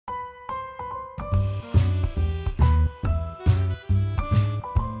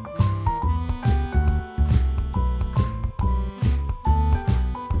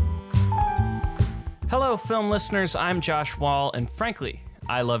Hello, film listeners. I'm Josh Wall, and frankly,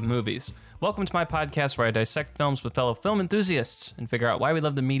 I love movies. Welcome to my podcast where I dissect films with fellow film enthusiasts and figure out why we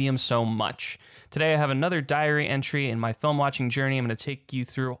love the medium so much. Today, I have another diary entry in my film watching journey. I'm going to take you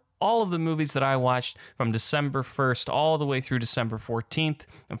through all of the movies that I watched from December 1st all the way through December 14th.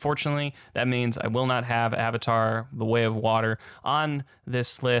 Unfortunately, that means I will not have Avatar: The Way of Water on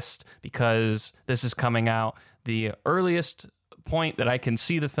this list because this is coming out the earliest point that I can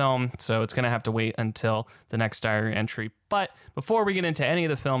see the film, so it's going to have to wait until the next diary entry. But before we get into any of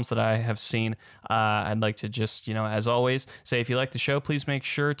the films that I have seen, I'd like to just, as always, say if you like the show, please make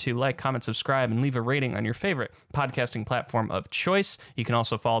sure to like, comment, subscribe, and leave a rating on your favorite podcasting platform of choice. You can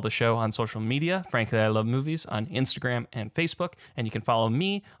also follow the show on social media, Frankly I Love Movies, on Instagram and Facebook, and you can follow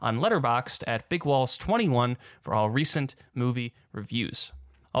me on Letterboxd at BigWalls21 for all recent movie reviews.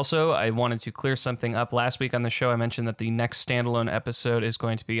 Also, I wanted to clear something up. Last week on the show, I mentioned that the next standalone episode is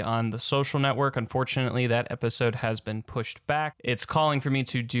going to be on The Social Network. Unfortunately, that episode has been pushed back. It's calling for me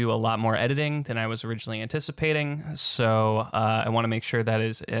to do a lot more editing than I was originally anticipating, so I want to make sure that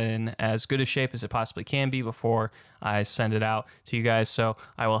is in as good a shape as it possibly can be before I send it out to you guys. So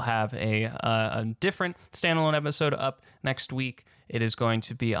I will have a different standalone episode up next week. It is going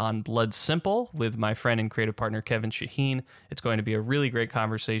to be on Blood Simple with my friend and creative partner, Kevin Shaheen. It's going to be a really great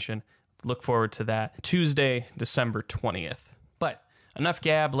conversation. Look forward to that. Tuesday, December 20th. But enough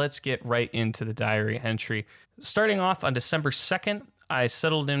gab, let's get right into the diary entry. Starting off on December 2nd, I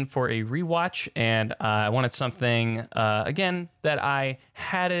settled in for a rewatch, and I wanted something, again, that I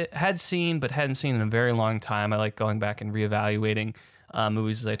had seen but hadn't seen in a very long time. I like going back and reevaluating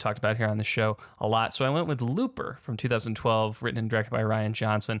movies, as I talked about here on the show a lot. So I went with Looper from 2012, written and directed by Rian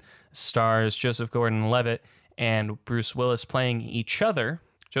Johnson. Stars Joseph Gordon-Levitt and Bruce Willis playing each other.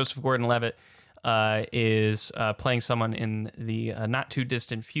 Joseph Gordon-Levitt is playing someone in the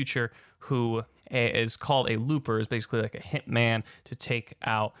not-too-distant future who is called a looper, is basically like a hitman to take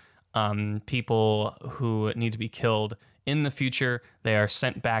out people who need to be killed in the future. They are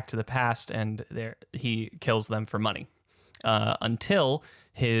sent back to the past, and he kills them for money. Until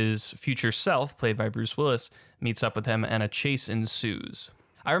his future self, played by Bruce Willis, meets up with him and a chase ensues.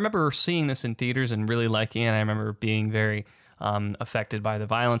 I remember seeing this in theaters and really liking it. I remember being very affected by the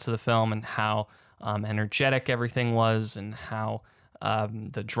violence of the film and how energetic everything was and how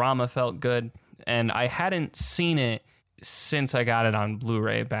the drama felt good. And I hadn't seen it since I got it on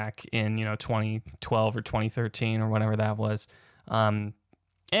Blu-ray back in 2012 or 2013 or whatever that was.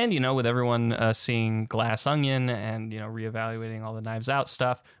 And, with everyone seeing Glass Onion and, reevaluating all the Knives Out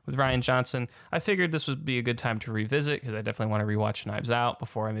stuff with Rian Johnson, I figured this would be a good time to revisit because I definitely want to rewatch Knives Out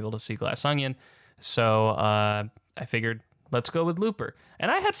before I'm able to see Glass Onion. So I figured, let's go with Looper.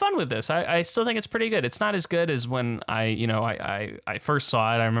 And I had fun with this. I still think it's pretty good. It's not as good as when I first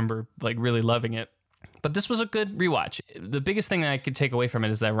saw it. I remember really loving it. But this was a good rewatch. The biggest thing that I could take away from it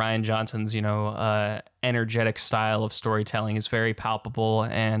is that Rian Johnson's, energetic style of storytelling is very palpable,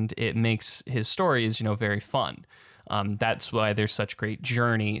 and it makes his stories, very fun. That's why there's such great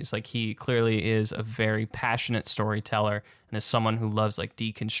journeys. He clearly is a very passionate storyteller and is someone who loves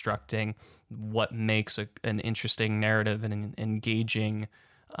deconstructing what makes an interesting narrative and an engaging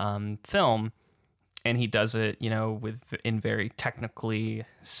film. And he does it, in very technically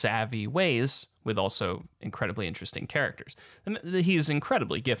savvy ways with also incredibly interesting characters. He's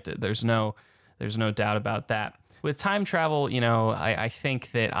incredibly gifted. There's no doubt about that. With time travel, I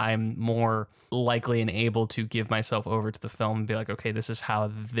think that I'm more likely and able to give myself over to the film and be like, okay, this is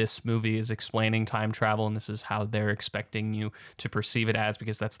how this movie is explaining time travel, and this is how they're expecting you to perceive it as,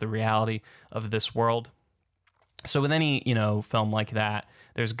 because that's the reality of this world. So with any, film like that,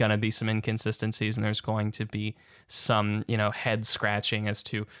 there's going to be some inconsistencies, and there's going to be some, head scratching as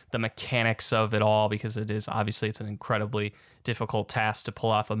to the mechanics of it all, because it's an incredibly difficult task to pull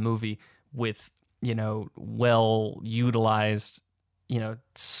off a movie with, well utilized,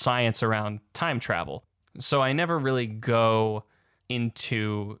 science around time travel. So I never really go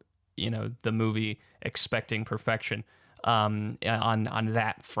into, the movie expecting perfection on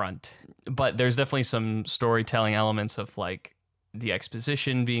that front. But there's definitely some storytelling elements of the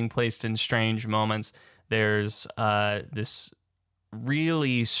exposition being placed in strange moments. There's this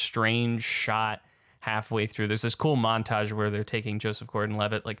really strange shot halfway through. There's this cool montage where they're taking Joseph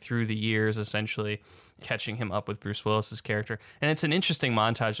Gordon-Levitt through the years, essentially catching him up with Bruce Willis's character. And it's an interesting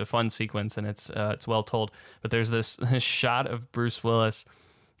montage, a fun sequence, and it's well told. But there's this shot of Bruce Willis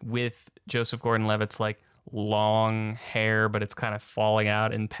with Joseph Gordon-Levitt's long hair, but it's kind of falling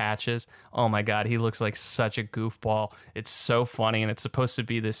out in patches. Oh my God, he looks like such a goofball. It's so funny, and it's supposed to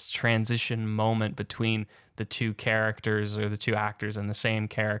be this transition moment between the two characters or the two actors in the same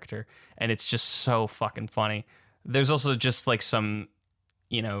character, and it's just so fucking funny. There's also just like some,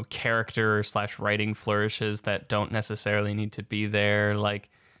 character slash writing flourishes that don't necessarily need to be there. Like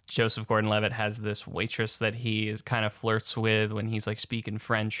Joseph Gordon-Levitt has this waitress that he is kind of flirts with when he's like speaking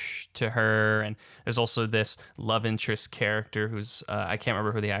French to her, and there's also this love interest character who's I can't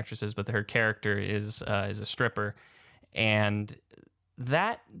remember who the actress is, but her character is a stripper, and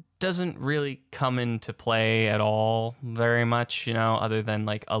that doesn't really come into play at all very much, other than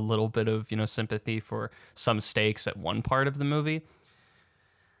like a little bit of sympathy for some stakes at one part of the movie.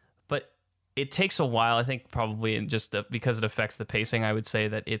 But it takes a while, I think, probably just because it affects the pacing. I would say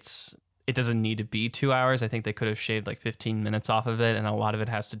that it doesn't need to be 2 hours. I think they could have shaved like 15 minutes off of it, and a lot of it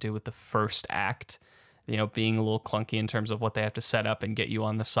has to do with the first act, being a little clunky in terms of what they have to set up and get you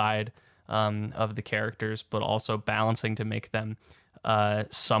on the side of the characters, but also balancing to make them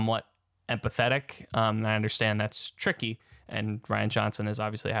somewhat empathetic. And I understand that's tricky, and Rian Johnson is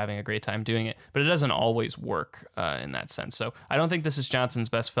obviously having a great time doing it, but it doesn't always work in that sense. So I don't think this is Johnson's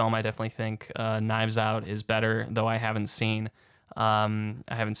best film. I definitely think Knives Out is better, though I haven't seen some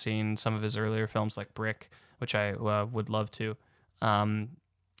of his earlier films like Brick, which I would love to.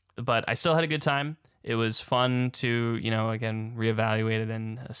 But I still had a good time. It was fun to, again, reevaluate it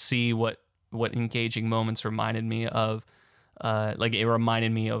and see what engaging moments reminded me of. It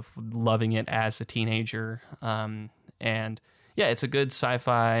reminded me of loving it as a teenager. And yeah, it's a good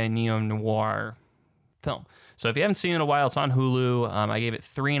sci-fi neo-noir film. So if you haven't seen it in a while, it's on Hulu. I gave it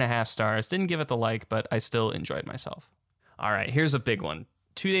 3.5 stars. Didn't give it the like, but I still enjoyed myself. All right, here's a big one.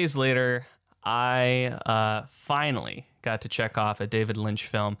 2 days later, I finally got to check off a David Lynch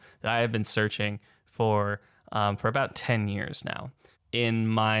film that I have been searching for about 10 years now. In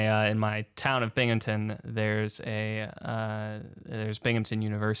my town of Binghamton, there's Binghamton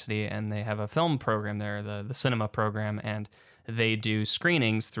University, and they have a film program there, the cinema program, and they do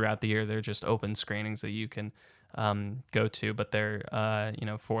screenings throughout the year. They're just open screenings that you can go to, but they're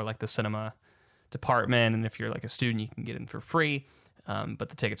for like the cinema department, and if you're like a student, you can get in for free. But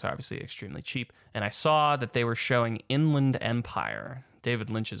the tickets are obviously extremely cheap. And I saw that they were showing Inland Empire, David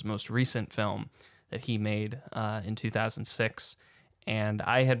Lynch's most recent film that he made in 2006. And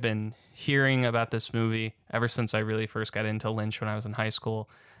I had been hearing about this movie ever since I really first got into Lynch when I was in high school.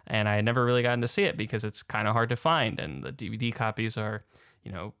 And I had never really gotten to see it because it's kind of hard to find. And the DVD copies are,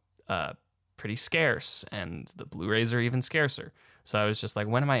 pretty scarce. And the Blu-rays are even scarcer. So I was just like,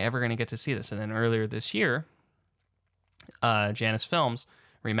 when am I ever going to get to see this? And then earlier this year, Janus Films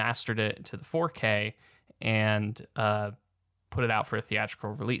remastered it to the 4K and put it out for a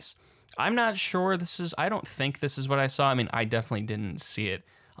theatrical release. I'm not sure I don't think this is what I saw. I mean, I definitely didn't see it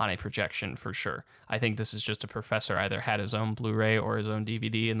on a projection for sure. I think this is just a professor either had his own Blu-ray or his own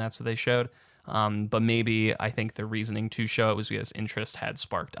DVD, and that's what they showed. But maybe I think the reasoning to show it was because interest had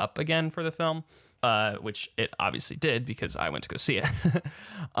sparked up again for the film, which it obviously did because I went to go see it.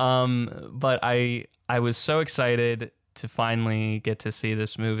 But I was so excited to finally get to see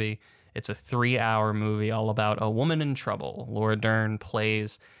this movie. It's a 3-hour movie all about a woman in trouble. Laura Dern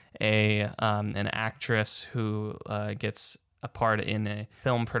plays an actress who gets a part in a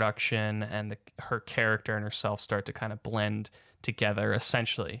film production, and her character and herself start to kind of blend together,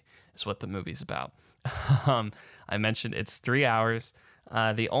 essentially, is what the movie's about. I mentioned it's 3 hours.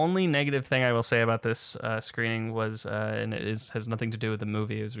 The only negative thing I will say about this screening was, and has nothing to do with the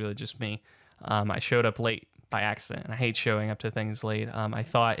movie, it was really just me. I showed up late by accident, and I hate showing up to things late. I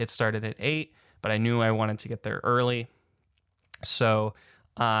thought it started at 8, but I knew I wanted to get there early. So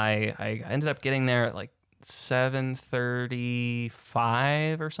I ended up getting there at like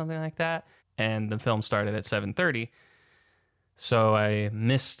 7:35 or something like that, and the film started at 7:30. So I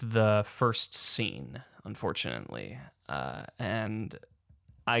missed the first scene, unfortunately, and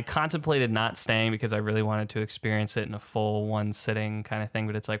I contemplated not staying because I really wanted to experience it in a full one sitting kind of thing.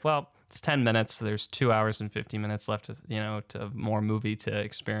 But it's like, well, it's 10 minutes. There's 2 hours and 50 minutes left, to more movie to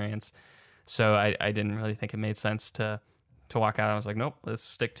experience. So I didn't really think it made sense to walk out. I was like, nope, let's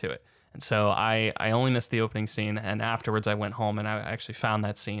stick to it. And so I only missed the opening scene, and afterwards I went home and I actually found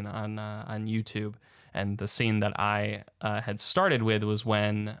that scene on YouTube. And the scene that I had started with was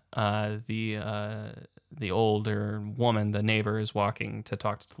when the older woman, the neighbor, is walking to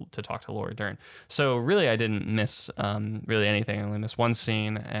talk to Laura Dern. So really, I didn't miss really anything. I only missed one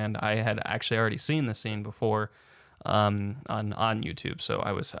scene, and I had actually already seen the scene before on YouTube. So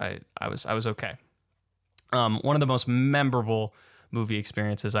I was okay. One of the most memorable movie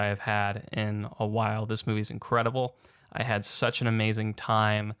experiences I have had in a while. This movie is incredible. I had such an amazing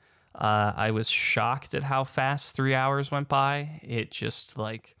time. I was shocked at how fast 3 hours went by. It just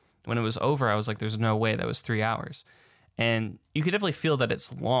like, when it was over, I was like, there's no way that was 3 hours. And you could definitely feel that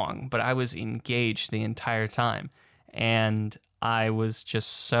it's long, but I was engaged the entire time. And I was just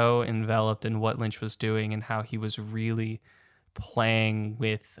so enveloped in what Lynch was doing and how he was really playing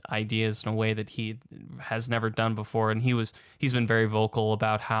with ideas in a way that he has never done before. And he's been very vocal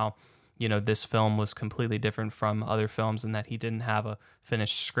about how, this film was completely different from other films and that he didn't have a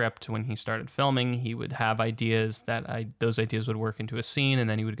finished script when he started filming. He would have ideas those ideas would work into a scene, and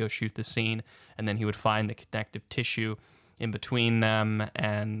then he would go shoot the scene, and then he would find the connective tissue in between them.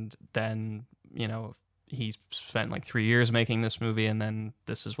 And then, he spent like 3 years making this movie, and then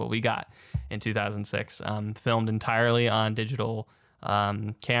this is what we got in 2006. Filmed entirely on digital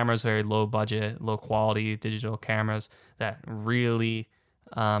cameras, very low budget, low quality digital cameras that really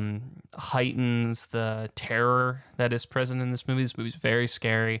heightens the terror that is present in this movie. This movie's very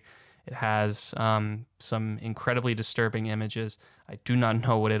scary. It has some incredibly disturbing images. I do not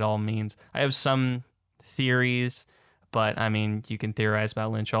know what it all means. I have some theories, but I mean, you can theorize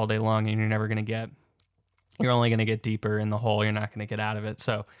about Lynch all day long, and you're only going to get deeper in the hole. You're not going to get out of it.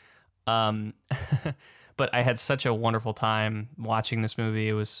 So, but I had such a wonderful time watching this movie.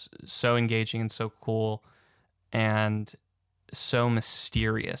 It was so engaging and so cool and so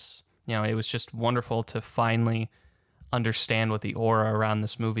mysterious. It was just wonderful to finally understand what the aura around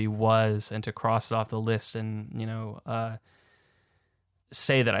this movie was and to cross it off the list and,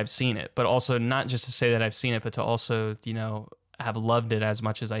 say that I've seen it, but also not just to say that I've seen it, but to also, have loved it as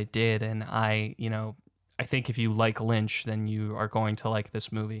much as I did. And I think if you like Lynch, then you are going to like this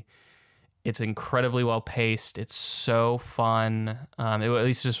movie. It's incredibly well paced. It's so fun. At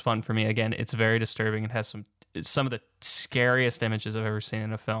least just fun for me. Again, it's very disturbing. It has some of the scariest images I've ever seen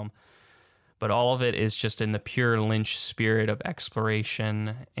in a film. But all of it is just in the pure Lynch spirit of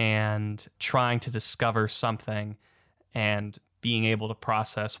exploration and trying to discover something and being able to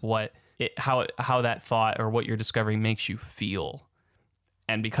process how that thought or what you're discovering makes you feel.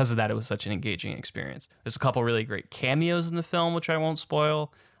 And because of that, it was such an engaging experience. There's a couple really great cameos in the film, which I won't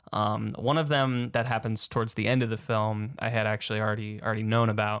spoil. One of them that happens towards the end of the film, I had actually already known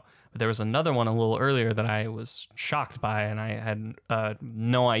about. But there was another one a little earlier that I was shocked by, and I had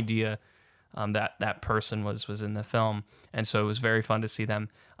no idea that person was in the film. And so it was very fun to see them.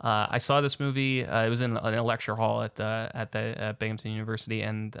 I saw this movie. It was in a lecture hall at Binghamton University,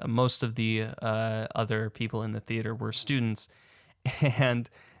 and most of the other people in the theater were students. And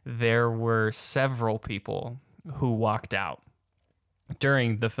there were several people who walked out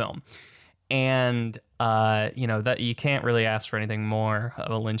during the film. And, that you can't really ask for anything more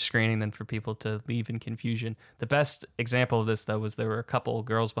of a Lynch screening than for people to leave in confusion. The best example of this, though, was there were a couple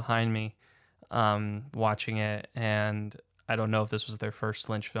girls behind me watching it. And I don't know if this was their first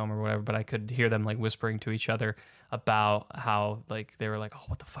Lynch film or whatever, but I could hear them like whispering to each other about how like they were like, oh,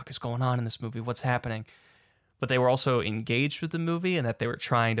 what the fuck is going on in this movie? What's happening? But they were also engaged with the movie and that they were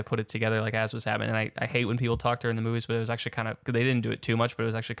trying to put it together like as was happening. And I hate when people talk during the movies, but it was actually kind of, they didn't do it too much, but it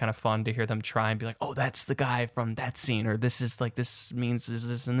was actually kind of fun to hear them try and be like, oh, that's the guy from that scene, or this means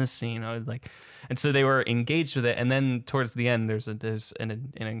this in this scene. And so they were engaged with it. And then towards the end, there's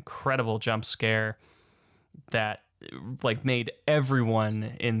an incredible jump scare that like made everyone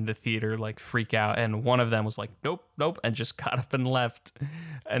in the theater like freak out, and one of them was like nope, and just got up and left.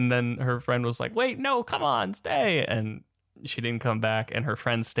 And then her friend was like, wait, no, come on, stay. And she didn't come back, and her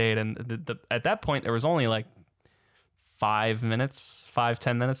friend stayed. And at that point there was only like 10 minutes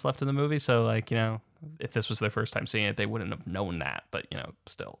left in the movie, so like, if this was their first time seeing it, they wouldn't have known that. But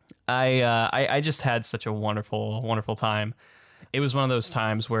still, I just had such a wonderful time. It was one of those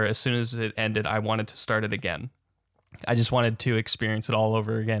times where as soon as it ended, I wanted to start it again. I just wanted to experience it all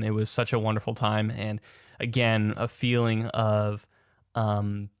over again. It was such a wonderful time. And again, a feeling of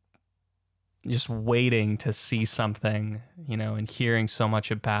just waiting to see something, and hearing so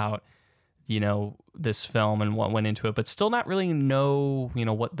much about, this film and what went into it, but still not really know,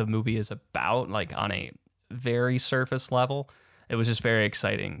 what the movie is about, like on a very surface level. It was just very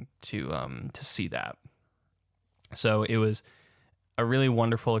exciting to see that. So it was a really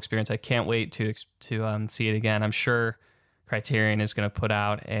wonderful experience. I can't wait to see it again. I'm sure Criterion is going to put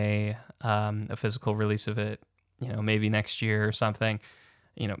out a physical release of it, maybe next year or something.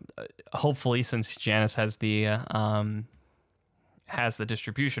 Hopefully, since Janus has the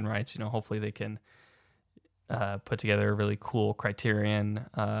distribution rights, hopefully they can put together a really cool Criterion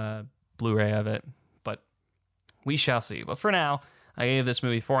Blu-ray of it. But we shall see. But for now, I gave this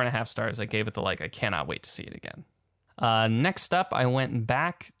movie 4.5 stars. I gave it the I cannot wait to see it again. Next up, I went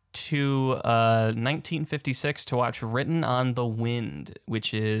back to 1956 to watch Written on the Wind,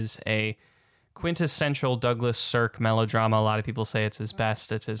 which is a quintessential Douglas Sirk melodrama. A lot of people say it's his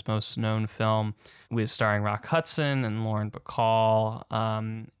best. It's his most known film, with starring Rock Hudson and Lauren Bacall.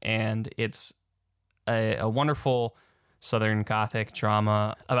 And it's a wonderful Southern Gothic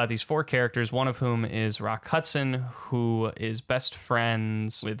drama about these four characters, one of whom is Rock Hudson, who is best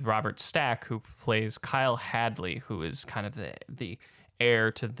friends with Robert Stack, who plays Kyle Hadley, who is kind of the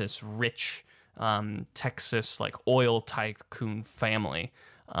heir to this rich Texas like oil tycoon family.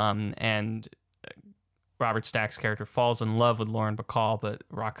 And Robert Stack's character falls in love with Lauren Bacall, but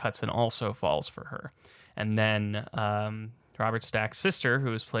Rock Hudson also falls for her. And then Robert Stack's sister,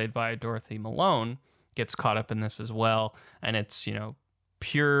 who is played by Dorothy Malone, gets caught up in this as well. And it's,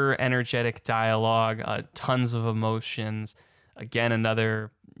 pure energetic dialogue, tons of emotions. Again,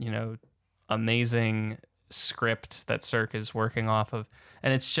 another, amazing script that Sirk is working off of.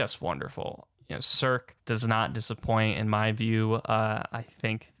 And it's just wonderful. Sirk does not disappoint in my view. I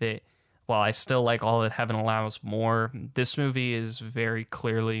think that while I still like All That Heaven Allows more, this movie is very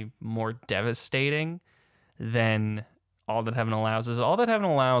clearly more devastating than All That Heaven Allows is. All That Heaven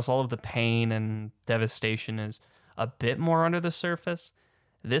Allows, all of the pain and devastation is a bit more under the surface.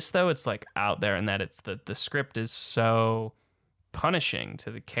 This, though, it's like out there in that it's the script is so punishing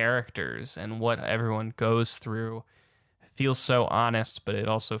to the characters, and what everyone goes through feels so honest, but it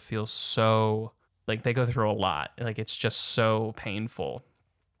also feels so like they go through a lot. Like it's just so painful.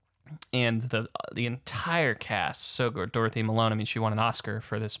 And the entire cast so good. Dorothy Malone, I mean, she won an Oscar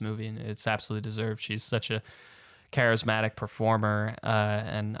for this movie, and it's absolutely deserved. She's such a charismatic performer,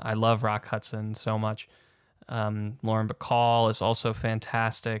 and I love Rock Hudson so much. Lauren Bacall is also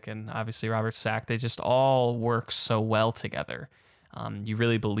fantastic, and obviously Robert Stack. They just all work so well together. You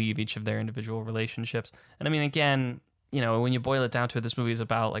really believe each of their individual relationships. And I mean, again, when you boil it down to it, this movie is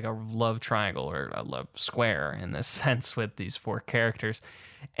about like a love triangle or a love square in this sense with these four characters.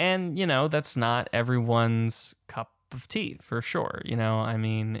 And, that's not everyone's cup of tea for sure. I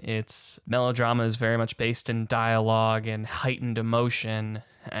mean, it's melodrama is very much based in dialogue and heightened emotion,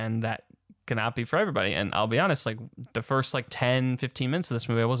 and that cannot be for everybody. And I'll be honest, like the first 10, 15 minutes of this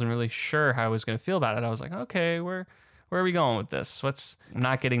movie, I wasn't really sure how I was going to feel about it. I was like, okay, where are we going with this? I'm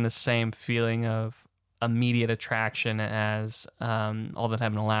not getting the same feeling of immediate attraction as All That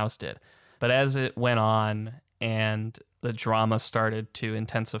Heaven Allows did. But as it went on and the drama started to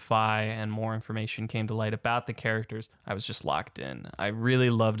intensify and more information came to light about the characters, I was just locked in. I really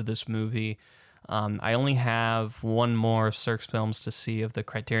loved this movie. I only have one more of Sirk's films to see of the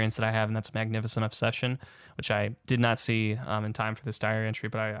Criterions that I have, and that's Magnificent Obsession, which I did not see in time for this diary entry,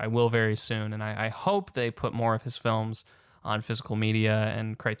 but I will very soon. And I hope they put more of his films on physical media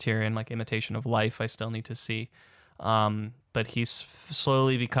and Criterion, like Imitation of Life, I still need to see. But he's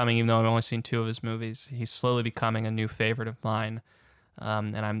slowly becoming, even though I've only seen two of his movies, he's slowly becoming a new favorite of mine.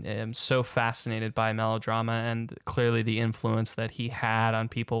 And I'm so fascinated by melodrama and clearly the influence that he had on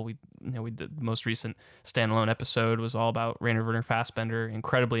people. The most recent standalone episode was all about Rainer Werner Fassbinder,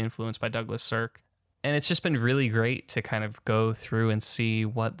 incredibly influenced by Douglas Sirk. And it's just been really great to kind of go through and see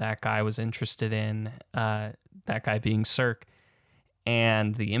what that guy was interested in, that guy being Sirk,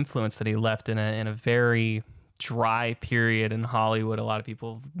 and the influence that he left in a very dry period in Hollywood. A lot of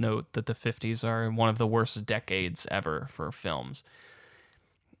people note that the 50s are one of the worst decades ever for films.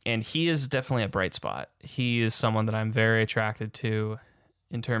 And he is definitely a bright spot. He is someone that I'm very attracted to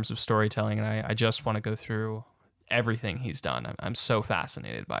in terms of storytelling, and I just want to go through everything he's done. I'm so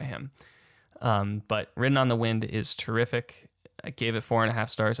fascinated by him. But Written on the Wind is terrific. I gave it 4.5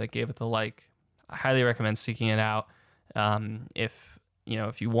 stars. I gave it the like. I highly recommend seeking it out. If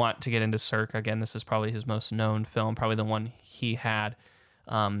you want to get into Sirk, again, this is probably his most known film, probably the one he had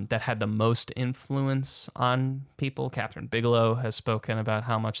that had the most influence on people. Catherine Bigelow has spoken about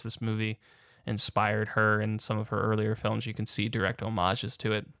how much this movie inspired her in some of her earlier films. You can see direct homages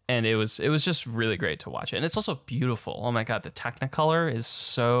to it, and it was just really great to watch it. And it's also beautiful. Oh my god, the Technicolor is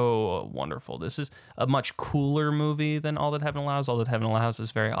so wonderful. This is a much cooler movie than All That Heaven Allows. All That Heaven Allows is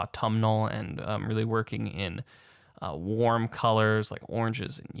very autumnal and really working in warm colors like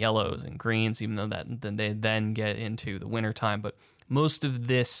oranges and yellows and greens, even though they then get into the wintertime. But most of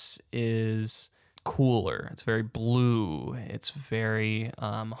this is cooler. It's very blue. It's very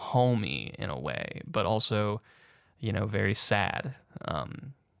homey in a way, but also, very sad.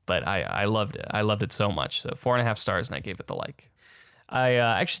 But I loved it. I loved it so much. So 4.5 stars, and I gave it the like. I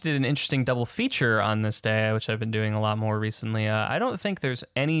actually did an interesting double feature on this day, which I've been doing a lot more recently. I don't think there's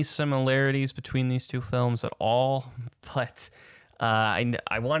any similarities between these two films at all, but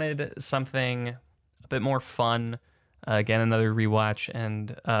I wanted something a bit more fun, Again, another rewatch,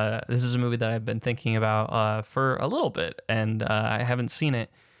 and this is a movie that I've been thinking about for a little bit, and I haven't seen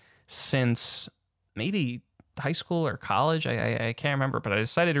it since maybe high school or college. I can't remember, but I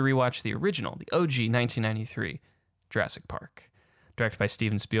decided to rewatch the original, the OG 1993 Jurassic Park, directed by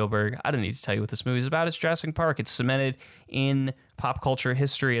Steven Spielberg. I don't need to tell you what this movie is about. It's Jurassic Park. It's cemented in pop culture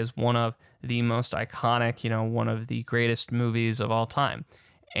history as one of the most iconic, one of the greatest movies of all time.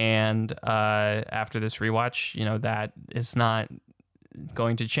 And after this rewatch, that is not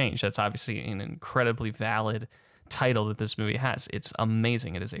going to change. That's obviously an incredibly valid title that this movie has. It's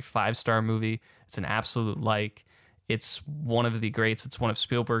amazing. It is a 5-star movie. It's an absolute like. It's one of the greats. It's one of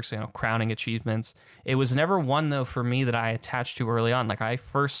Spielberg's crowning achievements. It was never one, though, for me that I attached to early on. Like, I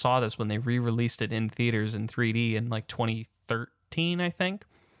first saw this when they re-released it in theaters in 3D in like 2013, I think.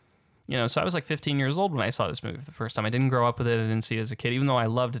 So I was like 15 years old when I saw this movie for the first time. I didn't grow up with it. I didn't see it as a kid, even though I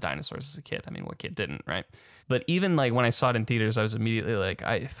loved dinosaurs as a kid. I mean, what kid didn't, right? But even like when I saw it in theaters, I was immediately like,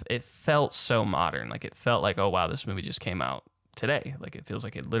 it felt so modern. Like, it felt like, oh, wow, this movie just came out today. Like, it feels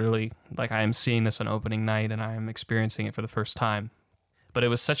like it literally, like I am seeing this on opening night and I am experiencing it for the first time. But it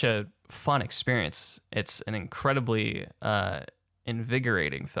was such a fun experience. It's an incredibly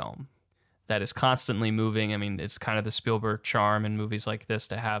invigorating film that is constantly moving. I mean, it's kind of the Spielberg charm in movies like this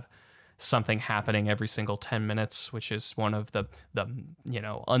to have something happening every single 10 minutes, which is one of the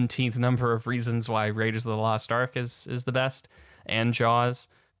umpteenth number of reasons why Raiders of the Lost Ark is the best, and Jaws.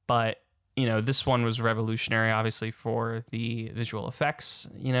 But this one was revolutionary, obviously, for the visual effects,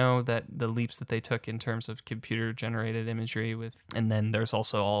 that the leaps that they took in terms of computer generated imagery and then there's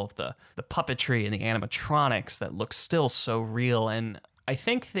also all of the puppetry and the animatronics that look still so real. And I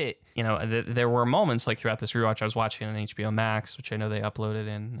think that, there were moments like throughout this rewatch, I was watching on HBO Max, which I know they uploaded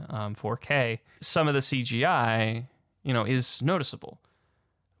in 4K. Some of the CGI, is noticeable,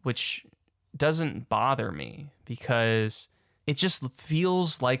 which doesn't bother me because it just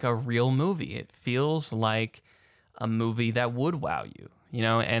feels like a real movie. It feels like a movie that would wow you,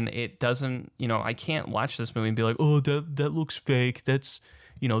 and it doesn't, I can't watch this movie and be like, oh, that looks fake. That's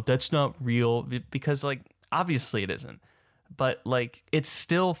not real, because like, obviously it isn't. But like, it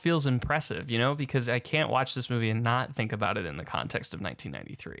still feels impressive, because I can't watch this movie and not think about it in the context of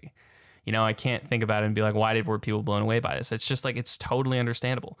 1993. I can't think about it and be like, why were people blown away by this? It's just like, it's totally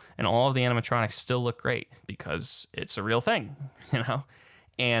understandable. And all of the animatronics still look great because it's a real thing,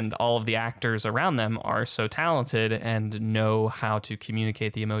 and all of the actors around them are so talented and know how to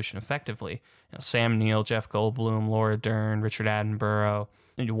communicate the emotion effectively. Sam Neill, Jeff Goldblum, Laura Dern, Richard Attenborough,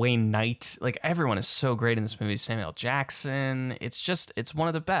 Wayne Knight, like everyone is so great in this movie. Samuel L. Jackson, it's one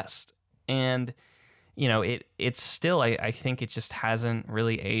of the best. And it's still, I think it just hasn't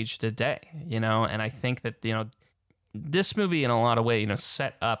really aged a day, and I think that, this movie in a lot of ways,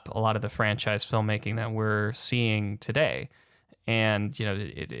 set up a lot of the franchise filmmaking that we're seeing today. And,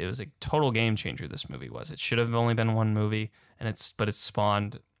 it was a total game changer, this movie was. It should have only been one movie, but it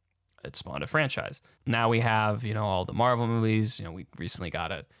spawned a franchise. Now we have, all the Marvel movies. We recently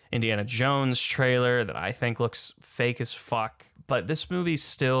got a Indiana Jones trailer that I think looks fake as fuck. But this movie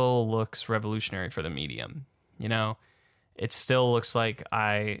still looks revolutionary for the medium. It still looks like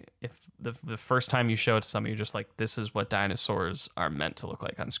if the first time you show it to somebody, you're just like, this is what dinosaurs are meant to look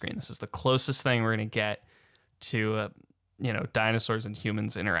like on screen. This is the closest thing we're going to get to, dinosaurs and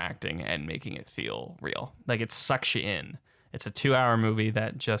humans interacting and making it feel real. Like, it sucks you in. It's a 2-hour movie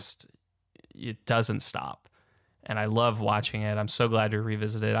that it doesn't stop. And I love watching it. I'm so glad to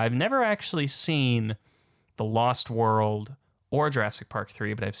revisit it. I've never actually seen The Lost World or Jurassic Park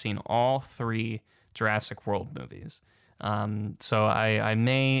 3, but I've seen all 3 Jurassic World movies. So I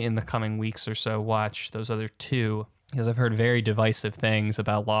may, in the coming weeks or so, watch those other 2, because I've heard very divisive things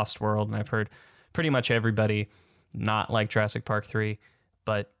about Lost World, and I've heard pretty much everybody not like Jurassic Park 3,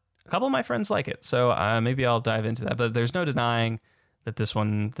 but a couple of my friends like it. So maybe I'll dive into that. But there's no denying that this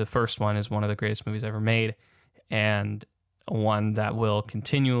one, the first one, is one of the greatest movies ever made, and one that will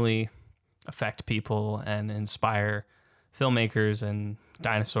continually affect people and inspire filmmakers and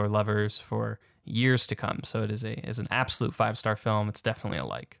dinosaur lovers for years to come. So it is an absolute 5-star film. It's definitely a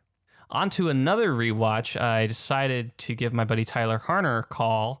like. On to another rewatch. I decided to give my buddy Tyler Harner a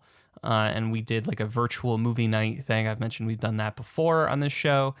call, and we did like a virtual movie night thing. I've mentioned we've done that before on this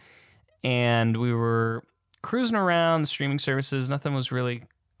show, and we were cruising around streaming services. Nothing was really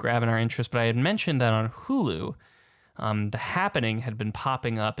grabbing our interest, but I had mentioned that on Hulu, The Happening had been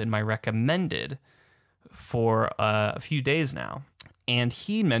popping up in my recommended for a few days now. And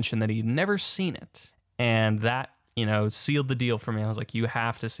he mentioned that he'd never seen it. And that, sealed the deal for me. I was like, you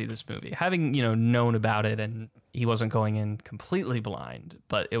have to see this movie. Having, known about it, and he wasn't going in completely blind,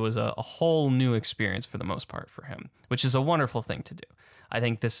 but it was a whole new experience for the most part for him, which is a wonderful thing to do. I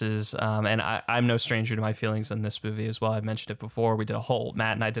think this is, and I'm no stranger to my feelings in this movie as well. I've mentioned it before.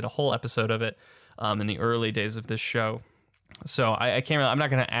 Matt and I did a whole episode of it in the early days of this show. So I'm not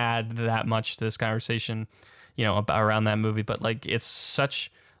going to add that much to this conversation, around that movie, but like, it's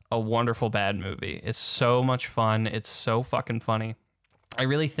such a wonderful bad movie. It's so much fun. It's so fucking funny. I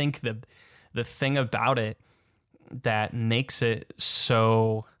really think the thing about it that makes it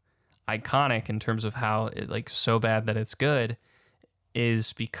so iconic in terms of how it, like, so bad that it's good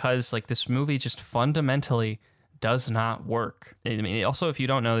is because, like, this movie just fundamentally does not work. I mean, also, if you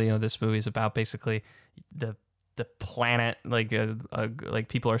don't know, this movie is about basically the planet, like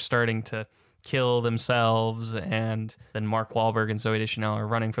people are starting to kill themselves, and then Mark Wahlberg and Zooey Deschanel are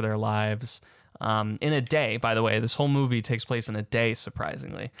running for their lives in a day. By the way, this whole movie takes place in a day,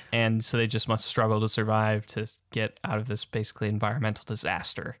 surprisingly, and so they just must struggle to survive to get out of this basically environmental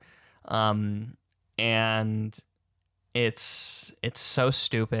disaster. And it's so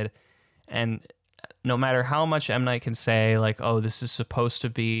stupid, and no matter how much M. Night can say, like, oh, this is supposed to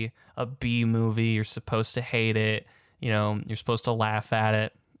be a B movie, you're supposed to hate it, you're supposed to laugh at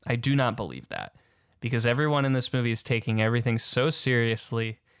it, I do not believe that, because everyone in this movie is taking everything so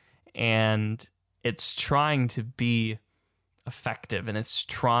seriously, and it's trying to be effective, and it's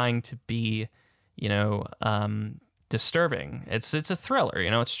trying to be, disturbing. It's a thriller,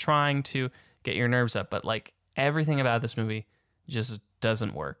 it's trying to get your nerves up, but like everything about this movie just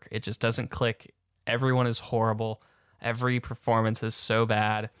doesn't work. It just doesn't click. Everyone is horrible. Every performance is so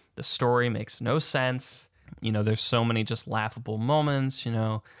bad. The story makes no sense. There's so many just laughable moments,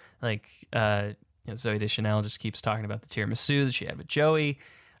 like Zooey Deschanel just keeps talking about the tiramisu that she had with Joey,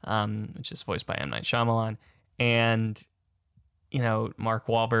 which is voiced by M. Night Shyamalan. And, Mark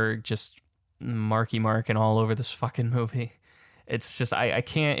Wahlberg just Marky Mark and all over this fucking movie. It's just, I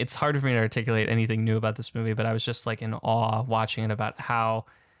can't, it's hard for me to articulate anything new about this movie, but I was just like in awe watching it about how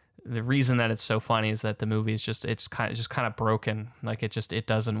the reason that it's so funny is that the movie is it's kind of broken. Like it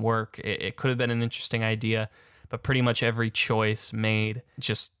doesn't work. It could have been an interesting idea, but pretty much every choice made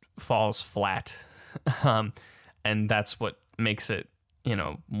just falls flat. And that's what makes it,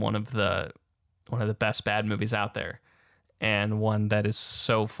 one of the best bad movies out there, and one that is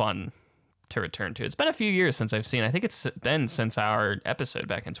so fun to return to. It's been a few years since I've seen. I think it's been since our episode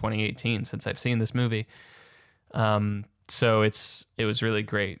back in 2018 since I've seen this movie. So it was really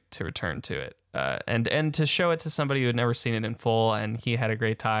great to return to it, and to show it to somebody who had never seen it in full, and he had a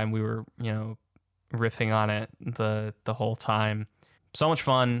great time. We were, riffing on it the whole time. So much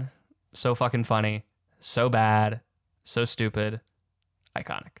fun, so fucking funny, so bad, so stupid,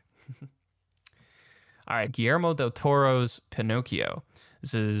 iconic. All right, Guillermo del Toro's Pinocchio.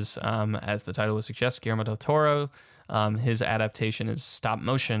 This is, as the title would suggest, Guillermo del Toro. His adaptation is stop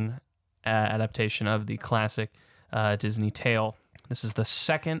motion adaptation of the classic Disney tale. This is the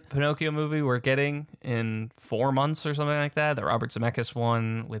second Pinocchio movie we're getting in 4 months or something like that. The Robert Zemeckis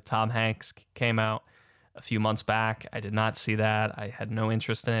one with Tom Hanks came out a few months back. I did not see that. I had no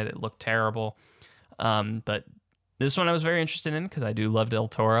interest in it. It looked terrible. But this one I was very interested in because I do love Del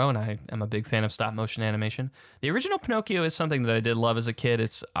Toro, and I am a big fan of stop motion animation. The original Pinocchio is something that I did love as a kid.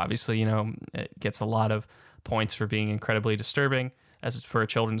 It's obviously, it gets a lot of points for being incredibly disturbing as for a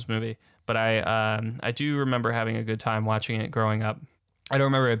children's movie. But I do remember having a good time watching it growing up. I don't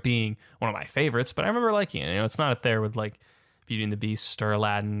remember it being one of my favorites, but I remember liking it. It's not up there with like Beauty and the Beast or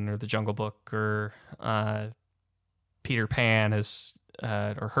Aladdin or The Jungle Book or Peter Pan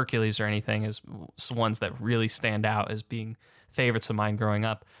or Hercules or anything as ones that really stand out as being favorites of mine growing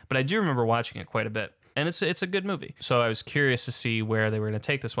up. But I do remember watching it quite a bit. And it's a good movie. So I was curious to see where they were going to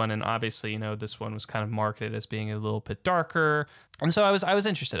take this one. And obviously, this one was kind of marketed as being a little bit darker. And so I was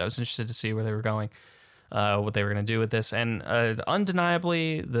interested. I was interested to see where they were going, what they were going to do with this. And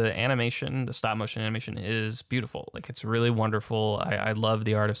undeniably, the animation, the stop motion animation is beautiful. Like, it's really wonderful. I love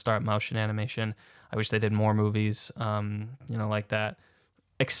the art of stop motion animation. I wish they did more movies, like that.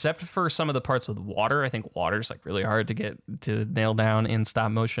 Except for some of the parts with water. I think water's like really hard to get to nail down in stop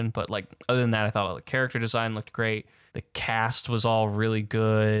motion. But like other than that, I thought the character design looked great. The cast was all really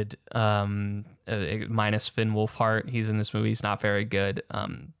good. Minus Finn Wolfhard. He's in this movie. He's not very good.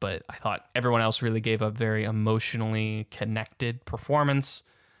 But I thought everyone else really gave a very emotionally connected performance.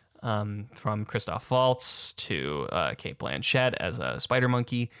 From Christoph Waltz to Cate Blanchett as a spider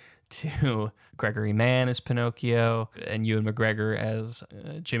monkey, to Gregory Mann as Pinocchio, and Ewan McGregor as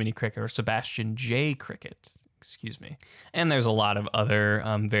Jiminy Cricket, or Sebastian J. Cricket. Excuse me. And there's a lot of other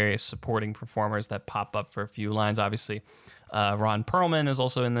various supporting performers that pop up for a few lines. Obviously, Ron Perlman is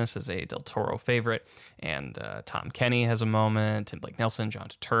also in this as a Del Toro favorite, and Tom Kenny has a moment, Tim Blake Nelson, John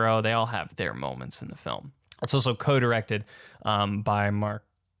Turturro. They all have their moments in the film. It's also co-directed by Mark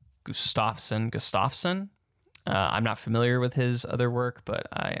Gustafson. I'm not familiar with his other work, but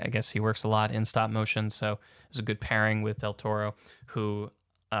I guess he works a lot in stop motion, so it's a good pairing with Del Toro, who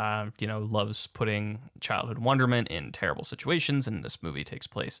loves putting childhood wonderment in terrible situations, and this movie takes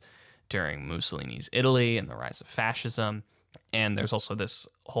place during Mussolini's Italy and the rise of fascism. And there's also this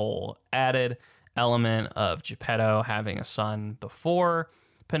whole added element of Geppetto having a son before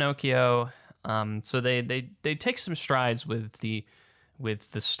Pinocchio. So they take some strides with the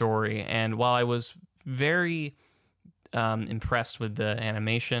story. And while I was very impressed with the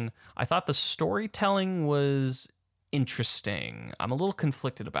animation, I thought the storytelling was interesting. I'm a little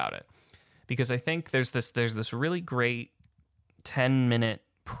conflicted about it because I think there's this really great 10-minute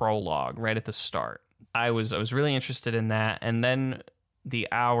prologue right at the start. I was really interested in that, and then the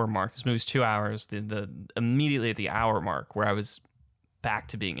hour mark. This movie's 2 hours. The immediately at the hour mark where I was back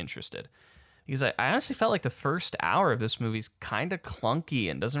to being interested, because I honestly felt like the first hour of this movie's kind of clunky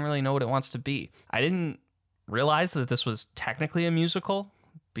and doesn't really know what it wants to be. I didn't realize that this was technically a musical,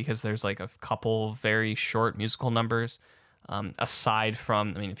 because there's like a couple very short musical numbers. Aside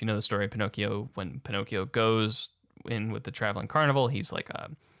from, if you know the story of Pinocchio, when Pinocchio goes in with the traveling carnival, he's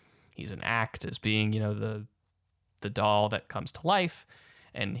an act as being, the doll that comes to life,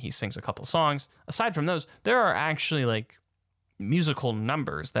 and he sings a couple songs. Aside from those, there are actually like musical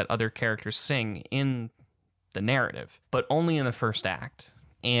numbers that other characters sing in the narrative, but only in the first act.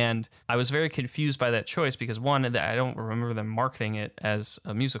 And I was very confused by that choice because, one, I don't remember them marketing it as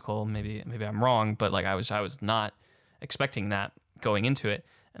a musical. Maybe I'm wrong, but like I was not expecting that going into it.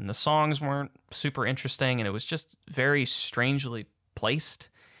 And the songs weren't super interesting, and it was just very strangely placed.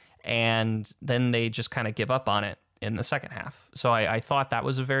 And then they just kind of give up on it in the second half. So I thought that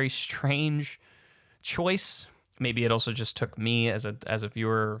was a very strange choice. Maybe it also just took me as a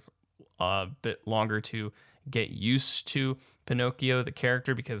viewer a bit longer to get used to Pinocchio, the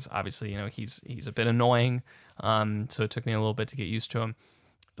character, because obviously, he's a bit annoying. So it took me a little bit to get used to him.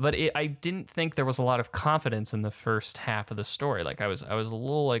 But I didn't think there was a lot of confidence in the first half of the story. Like I was a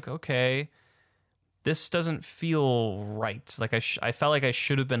little like, okay, this doesn't feel right. Like I felt like I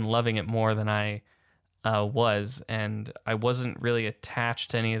should have been loving it more than I was, and I wasn't really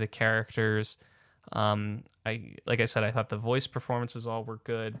attached to any of the characters. Like I said, I thought the voice performances all were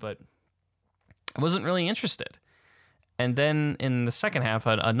good, but I wasn't really interested. And then in the second half,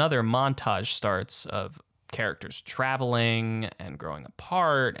 another montage starts of characters traveling and growing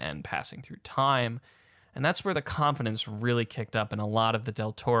apart and passing through time. And that's where the confidence really kicked up in a lot of the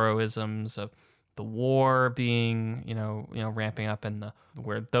Del Toro-isms of the war being, ramping up, and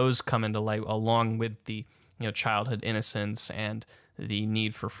where those come into light, along with the, childhood innocence and the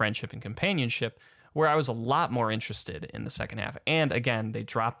need for friendship and companionship, where I was a lot more interested in the second half. And again, they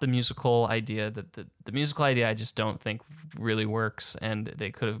dropped the musical idea. The musical idea I just don't think really works, and they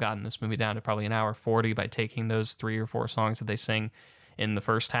could have gotten this movie down to probably an hour 40 by taking those 3 or 4 songs that they sing in the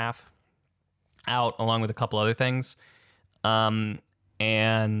first half out, along with a couple other things.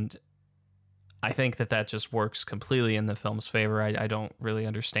 And I think that just works completely in the film's favor. I don't really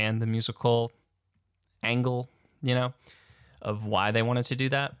understand the musical angle, of why they wanted to do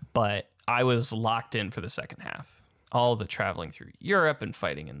that, but I was locked in for the second half. All the traveling through Europe and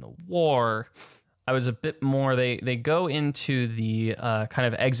fighting in the war. I was a bit more, they go into the kind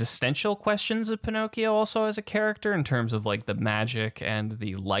of existential questions of Pinocchio also as a character, in terms of like the magic and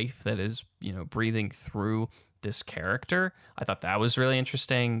the life that is, breathing through this character. I thought that was really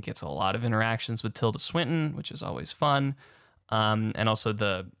interesting. Gets a lot of interactions with Tilda Swinton, which is always fun. And also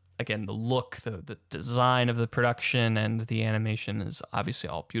the look, the design of the production and the animation is obviously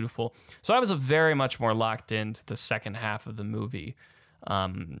all beautiful. So I was very much more locked into the second half of the movie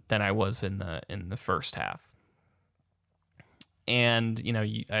than I was in the first half. And,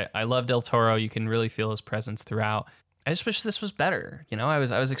 I love Del Toro. You can really feel his presence throughout. I just wish this was better. I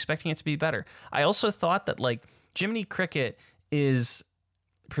was expecting it to be better. I also thought that like Jiminy Cricket is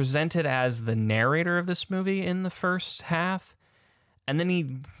presented as the narrator of this movie in the first half, and then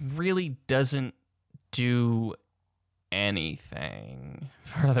he really doesn't do anything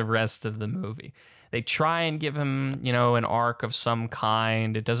for the rest of the movie. They try and give him, an arc of some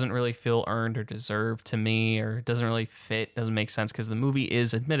kind. It doesn't really feel earned or deserved to me, or it doesn't really fit, doesn't make sense, because the movie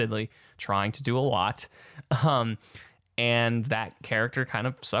is admittedly trying to do a lot. And that character kind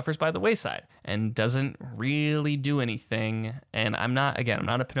of suffers by the wayside and doesn't really do anything. And I'm not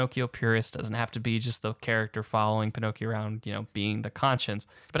a Pinocchio purist. Doesn't have to be just the character following Pinocchio around, being the conscience.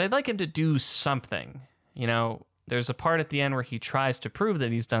 But I'd like him to do something. There's a part at the end where he tries to prove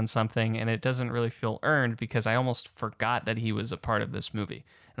that he's done something, and it doesn't really feel earned because I almost forgot that he was a part of this movie.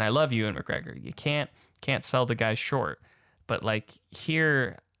 And I love Ewan McGregor. You can't sell the guy short. But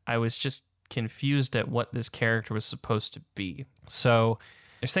here, I was just confused at what this character was supposed to be. So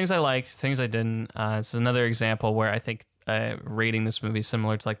there's things I liked, things I didn't. This is another example where I think rating this movie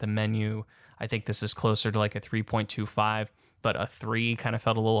similar to The Menu. I think this is closer to a 3.25, but a 3 kind of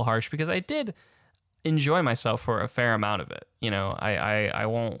felt a little harsh because I did enjoy myself for a fair amount of it. I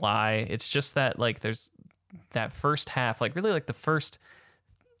won't lie. It's just that there's that first half, really the first,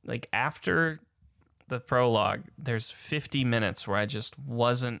 after the prologue, there's 50 minutes where I just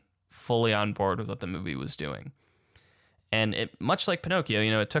wasn't fully on board with what the movie was doing. And it, much like Pinocchio,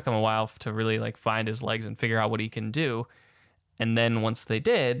 it took him a while to really find his legs and figure out what he can do. And then once they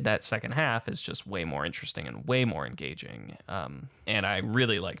did, that second half is just way more interesting and way more engaging. And I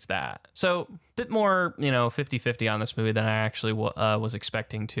really liked that. So a bit more, 50-50 on this movie than I actually was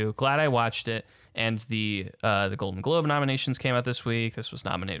expecting to. Glad I watched it. And the Golden Globe nominations came out this week. This was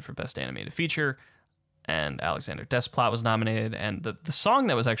nominated for Best Animated Feature. And Alexander Desplat was nominated, and the song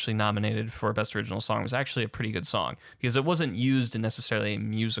that was actually nominated for Best Original Song was actually a pretty good song because it wasn't used in necessarily a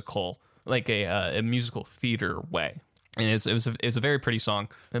musical, a musical theater way, and it was a very pretty song.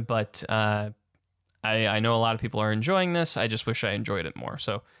 But I know a lot of people are enjoying this. I just wish I enjoyed it more.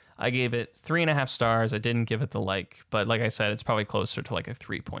 So I gave it 3.5 stars. I didn't give it the but like I said, it's probably closer to a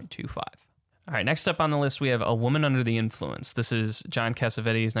 3.25. All right, next up on the list, we have A Woman Under the Influence. This is John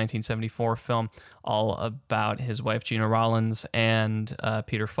Cassavetes' 1974 film, all about his wife, Gina Rollins, and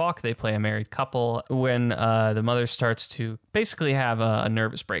Peter Falk. They play a married couple when the mother starts to basically have a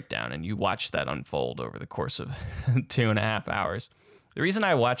nervous breakdown, and you watch that unfold over the course of 2.5 hours. The reason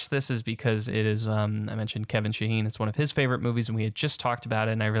I watched this is because it is, I mentioned Kevin Shaheen. It's one of his favorite movies, and we had just talked about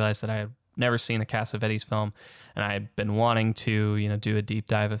it, and I realized that I had never seen a Cassavetes film, and I had been wanting to, do a deep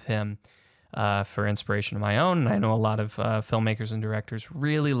dive of him. For inspiration of my own. And I know a lot of filmmakers and directors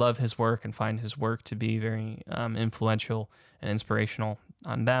really love his work and find his work to be very influential and inspirational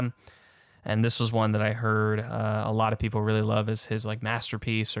on them. And this was one that I heard a lot of people really love as his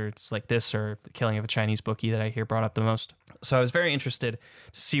masterpiece, or it's this or The Killing of a Chinese Bookie that I hear brought up the most. So I was very interested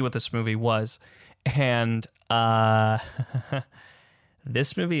to see what this movie was. And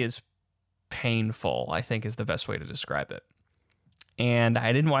this movie is painful, I think is the best way to describe it. And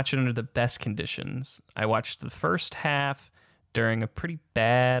I didn't watch it under the best conditions. I watched the first half during a pretty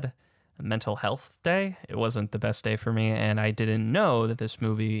bad mental health day. It wasn't the best day for me, and I didn't know that this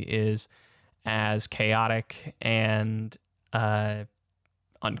movie is as chaotic and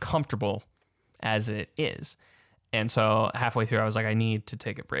uncomfortable as it is. And so halfway through, I was like, I need to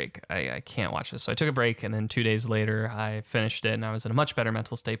take a break. I can't watch this. So I took a break, and then 2 days later, I finished it, and I was in a much better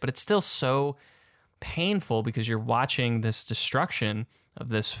mental state. But it's still so painful because you're watching this destruction of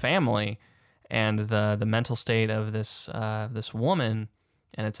this family and the mental state of this woman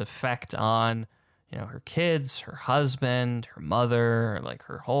and its effect on her kids, her husband, her mother,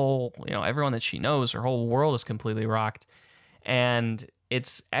 her whole everyone that she knows. Her whole world is completely rocked, and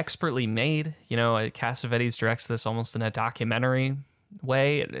it's expertly made. Cassavetes directs this almost in a documentary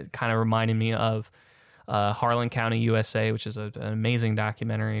way. It kind of reminded me of Harlan County, USA, which is an amazing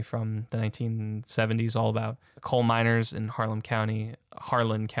documentary from the 1970s, all about coal miners in Harlan County,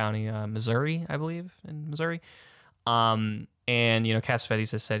 Missouri, I believe, in Missouri. And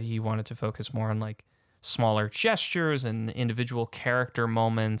Cassavetes has said he wanted to focus more on smaller gestures and individual character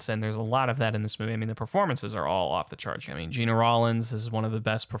moments, and there's a lot of that in this movie. I mean, the performances are all off the charts. I mean, Gina Rollins is one of the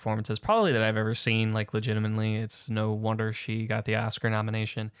best performances probably that I've ever seen. Legitimately, it's no wonder she got the Oscar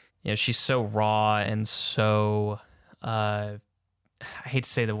nomination. She's so raw and so, I hate to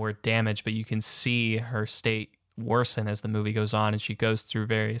say the word damaged, but you can see her state worsen as the movie goes on, and she goes through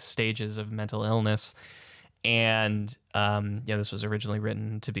various stages of mental illness. And, this was originally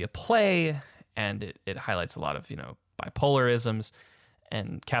written to be a play, and it highlights a lot of, bipolarisms.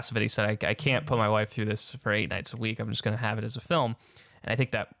 And Cassavetes said, I can't put my wife through this for 8 nights a week. I'm just going to have it as a film. And I think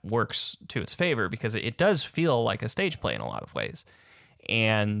that works to its favor because it does feel like a stage play in a lot of ways.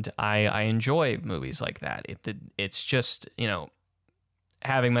 And I enjoy movies like that. It's just,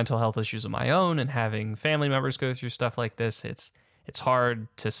 having mental health issues of my own and having family members go through stuff like this, it's hard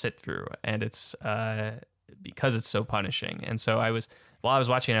to sit through. And it's because it's so punishing. And so while I was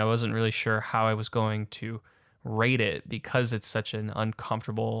watching it, I wasn't really sure how I was going to rate it because it's such an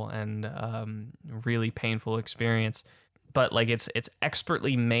uncomfortable and really painful experience. but like it's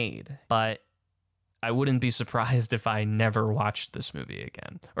expertly made. But I wouldn't be surprised if I never watched this movie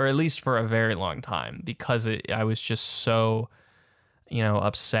again, or at least for a very long time, because I was just so,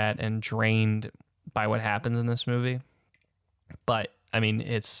 upset and drained by what happens in this movie. But I mean,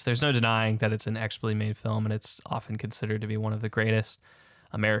 there's no denying that it's an expertly made film, and it's often considered to be one of the greatest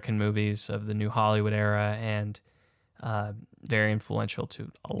American movies of the new Hollywood era, and very influential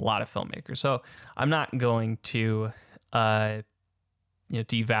to a lot of filmmakers. So I'm not going to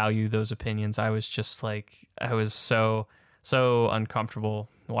devalue those opinions. I was just like, I was so uncomfortable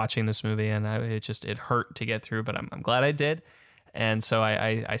watching this movie, and it hurt to get through, but I'm glad I did. And so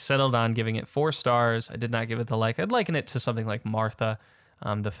I settled on giving it 4 stars. I did not give it the like. I'd liken it to something like Martha,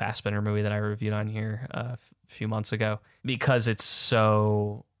 the Fassbender movie that I reviewed on here a few months ago, because it's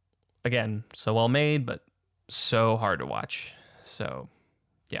so well made, but so hard to watch. So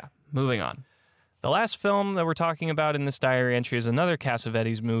yeah, moving on. The last film that we're talking about in this diary entry is another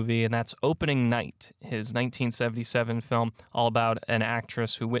Cassavetes movie, and that's Opening Night, his 1977 film all about an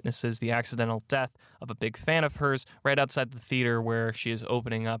actress who witnesses the accidental death of a big fan of hers right outside the theater where she is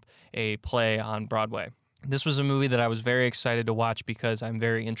opening up a play on Broadway. This was a movie that I was very excited to watch because I'm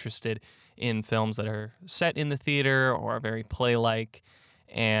very interested in films that are set in the theater or are very play-like,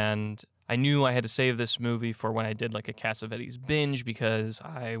 and I knew I had to save this movie for when I did like a Cassavetes binge because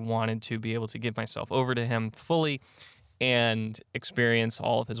I wanted to be able to give myself over to him fully and experience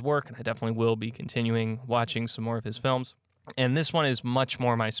all of his work, and I definitely will be continuing watching some more of his films. And this one is much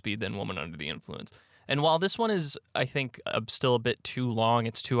more my speed than Woman Under the Influence. And while this one is, I think, still a bit too long,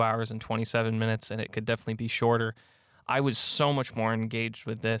 it's 2 hours and 27 minutes, and it could definitely be shorter, I was so much more engaged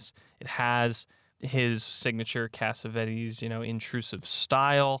with this. It has his signature Cassavetes, intrusive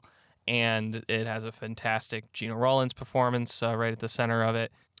style, and it has a fantastic Gena Rowlands performance right at the center of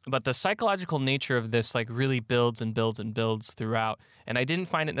it. But the psychological nature of this really builds and builds and builds throughout, and I didn't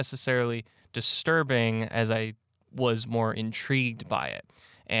find it necessarily disturbing as I was more intrigued by it.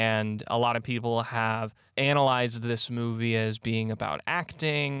 And a lot of people have analyzed this movie as being about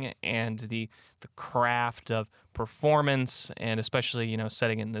acting and the craft of performance, and especially,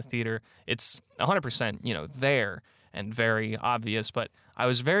 setting it in the theater. It's 100%, there and very obvious, but I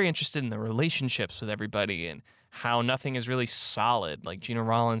was very interested in the relationships with everybody and how nothing is really solid. Like Gena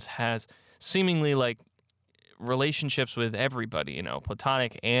Rowlands has seemingly relationships with everybody,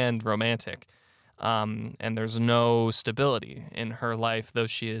 platonic and romantic. And there's no stability in her life, though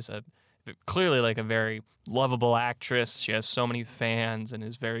she is clearly a very lovable actress. She has so many fans and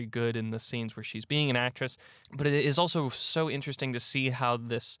is very good in the scenes where she's being an actress. But it is also so interesting to see how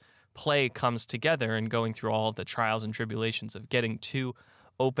this play comes together and going through all of the trials and tribulations of getting to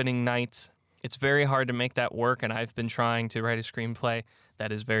opening night. It's very hard to make that work, and I've been trying to write a screenplay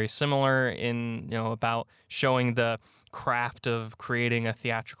that is very similar in, about showing the craft of creating a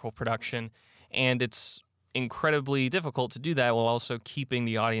theatrical production, and it's incredibly difficult to do that while also keeping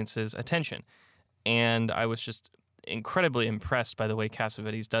the audience's attention. And I was just incredibly impressed by the way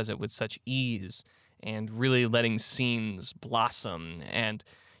Cassavetes does it with such ease and really letting scenes blossom, and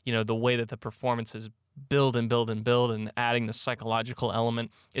the way that the performances build and build and build, and adding the psychological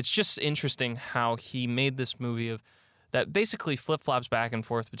element. It's just interesting how he made this movie that basically flip-flops back and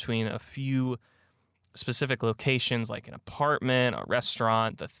forth between a few specific locations, like an apartment, a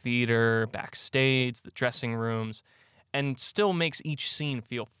restaurant, the theater, backstage, the dressing rooms, and still makes each scene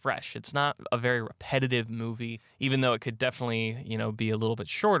feel fresh. It's not a very repetitive movie, even though it could definitely, be a little bit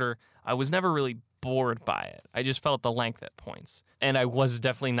shorter. I was never really bored by it. I just felt the length at points. And I was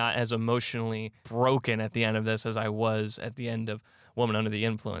definitely not as emotionally broken at the end of this as I was at the end of Woman Under the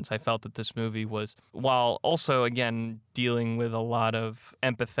Influence. I felt that this movie was, while also, again, dealing with a lot of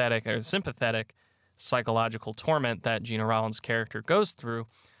empathetic or sympathetic psychological torment that Gena Rowlands' character goes through,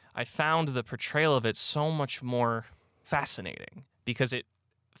 I found the portrayal of it so much more fascinating because it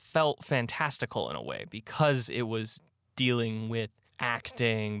felt fantastical in a way, because it was dealing with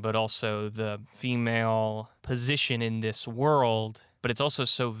acting, but also the female position in this world. But it's also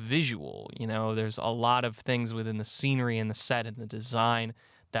so visual, there's a lot of things within the scenery and the set and the design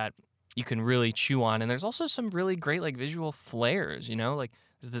that you can really chew on. And there's also some really great visual flares, there's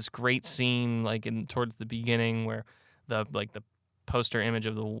this great scene towards the beginning where the poster image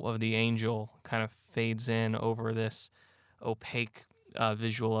of the angel kind of fades in over this opaque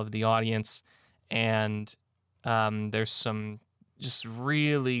visual of the audience, and there's some just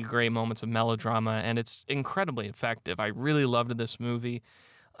really great moments of melodrama, and it's incredibly effective. I really loved this movie,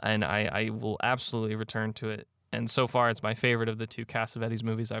 and I will absolutely return to it. And so far, it's my favorite of the 2 Cassavetes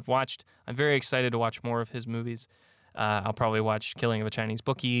movies I've watched. I'm very excited to watch more of his movies. I'll probably watch Killing of a Chinese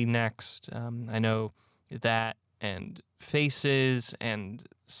Bookie next. I know that and Faces and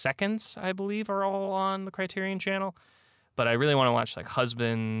Seconds, I believe, are all on the Criterion Channel. But I really want to watch like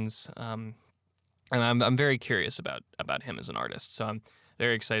Husbands, and I'm very curious about him as an artist. So I'm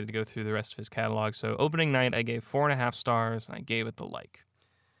very excited to go through the rest of his catalog. So opening night, I gave 4.5 stars, and I gave it the like.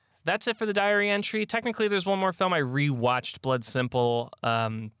 That's it for the diary entry. Technically, there's one more film. I rewatched Blood Simple,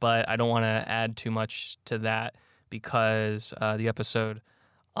 but I don't want to add too much to that because the episode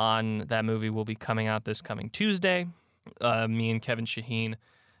on that movie will be coming out this coming Tuesday. Me and Kevin Shaheen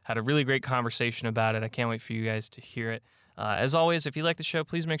had a really great conversation about it. I can't wait for you guys to hear it. As always, if you like the show,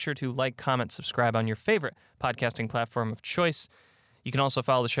 please make sure to like, comment, subscribe on your favorite podcasting platform of choice. You can also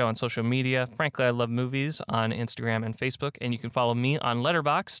follow the show on social media. Frankly, I Love Movies on Instagram and Facebook. And you can follow me on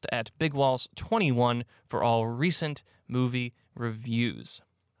Letterboxd at BigWalls21 for all recent movie reviews.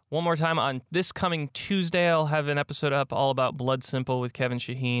 One more time, on this coming Tuesday, I'll have an episode up all about Blood Simple with Kevin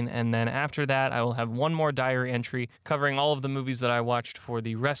Shaheen. And then after that, I will have one more diary entry covering all of the movies that I watched for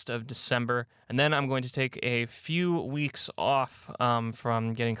the rest of December. And then I'm going to take a few weeks off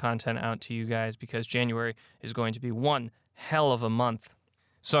from getting content out to you guys because January is going to be one hell of a month.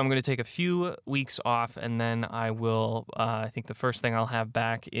 So I'm going to take a few weeks off, and then I will, I think the first thing I'll have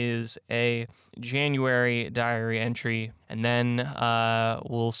back is a January diary entry, and then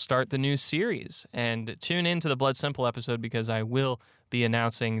we'll start the new series. And tune into the Blood Simple episode because I will be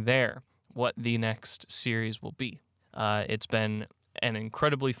announcing there what the next series will be. It's been an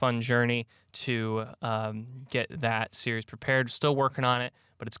incredibly fun journey to get that series prepared. Still working on it,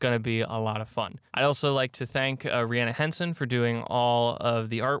 but it's going to be a lot of fun. I'd also like to thank Rhianna Henson for doing all of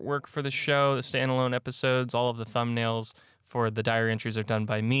the artwork for the show, the standalone episodes. All of the thumbnails for the diary entries are done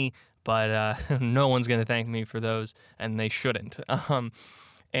by me, but no one's going to thank me for those, and they shouldn't.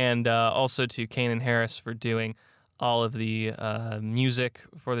 And also to Kanan Harris for doing all of the music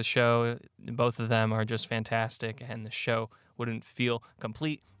for the show. Both of them are just fantastic, and the show wouldn't feel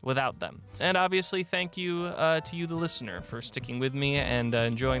complete without them. And obviously, thank you to you, the listener, for sticking with me and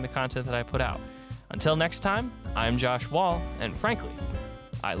enjoying the content that I put out. Until next time, I'm Josh Wall, and frankly,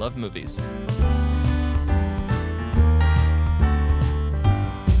 I love movies.